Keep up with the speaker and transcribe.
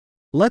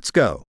Let's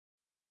go.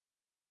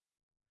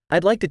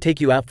 I'd like to take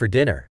you out for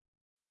dinner.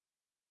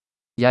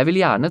 Jeg vil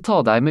gjerne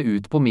ta deg med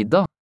ut på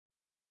middag.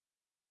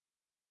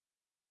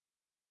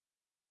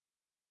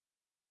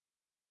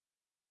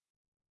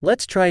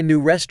 Let's try a new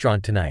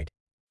restaurant tonight.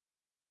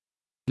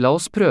 La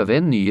oss prøve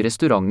en ny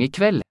restaurant I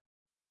kveld.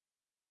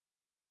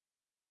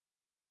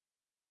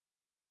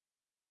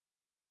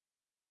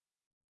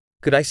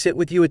 Could I sit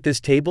with you at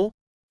this table?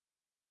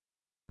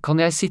 Kan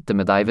jeg sitte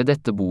med deg ved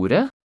dette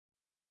bordet?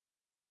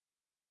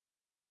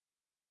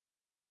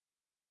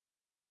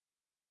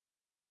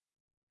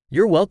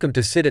 You're welcome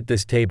to sit at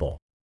this table.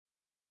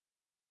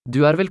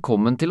 Du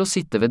velkommen til å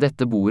sitte ved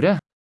dette bordet.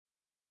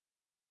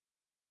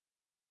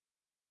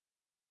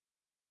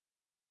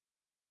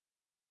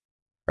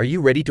 Are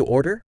you ready to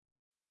order?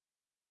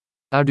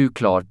 Du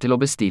klar til å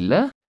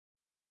bestille?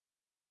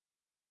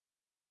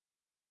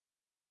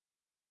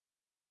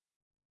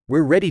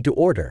 We're ready to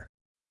order.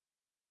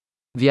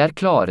 Vi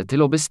klare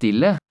til å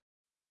bestille.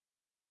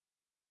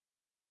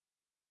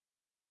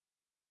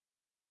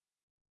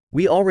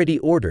 We already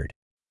ordered.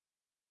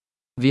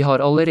 Vi har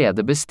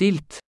allerede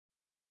bestilt.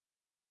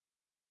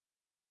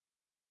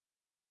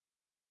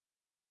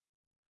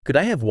 Could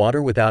I have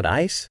water without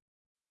ice?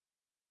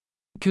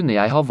 Kunne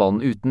jeg ha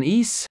vann uten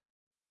is?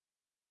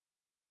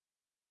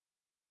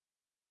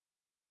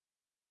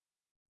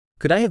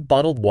 Could I have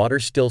bottled water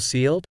still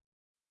sealed?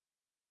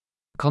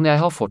 Kan jeg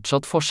ha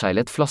fortsatt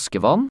forseglet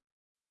flaskevann?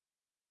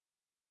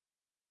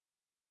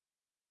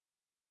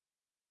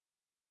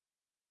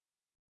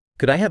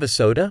 Could I have a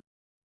soda?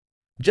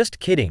 Just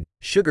kidding,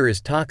 sugar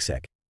is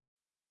toxic.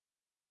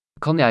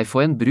 Kan jeg få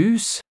en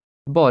brus?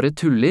 Bare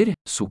tuller,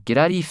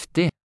 sukker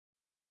giftig.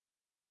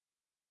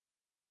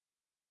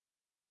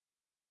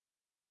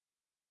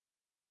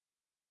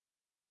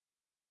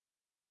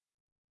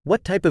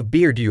 What type of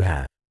beer do you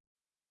have?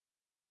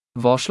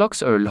 Hva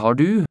slags øl har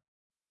du?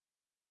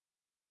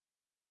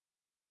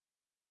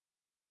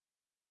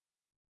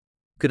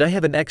 Could I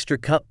have an extra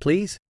cup,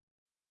 please?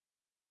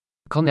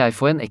 Kan jeg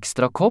få en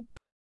ekstra kopp?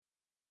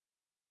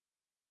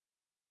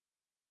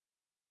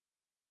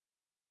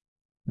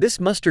 This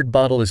mustard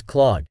bottle is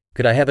clogged.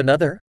 Could I have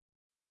another?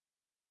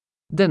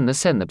 Denne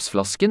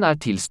sennepsflasken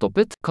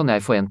tilstoppet, kan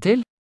jeg få en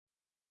til?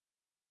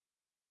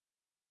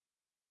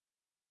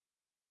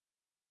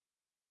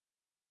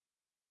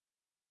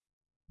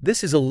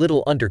 This is a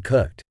little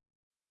undercooked.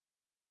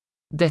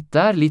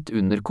 Dette litt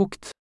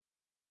underkokt.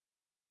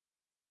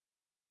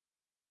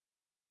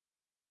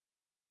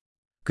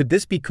 Could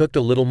this be cooked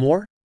a little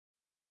more?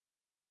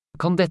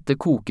 Kan dette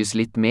kokes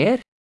litt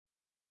mer?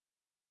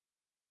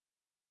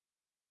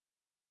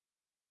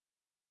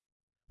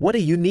 What a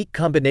unique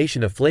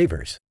combination of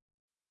flavors.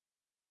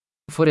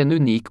 For en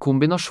unik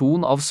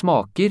kombinasjon av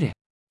smaker.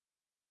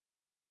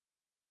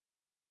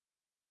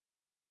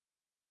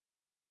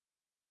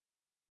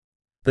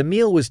 The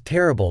meal was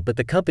terrible, but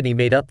the company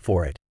made up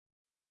for it.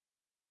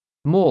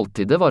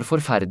 Måltidet var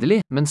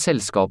forferdelig, men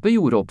selskapet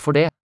gjorde opp for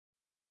det.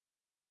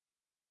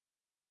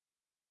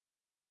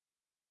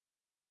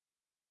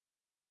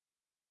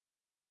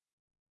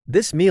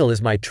 This meal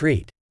is my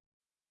treat.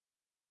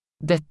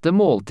 Dette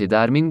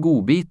måltidet min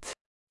godbit.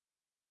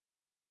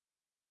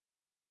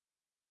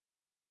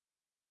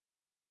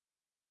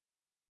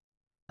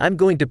 I'm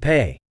going to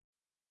pay.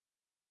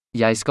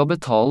 Jeg skal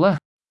betale.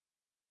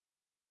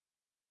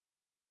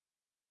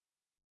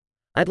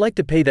 I'd like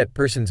to pay that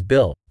person's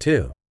bill,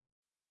 too.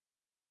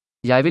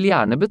 Jeg vil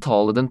gjerne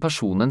betale den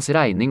personens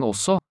regning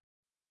også.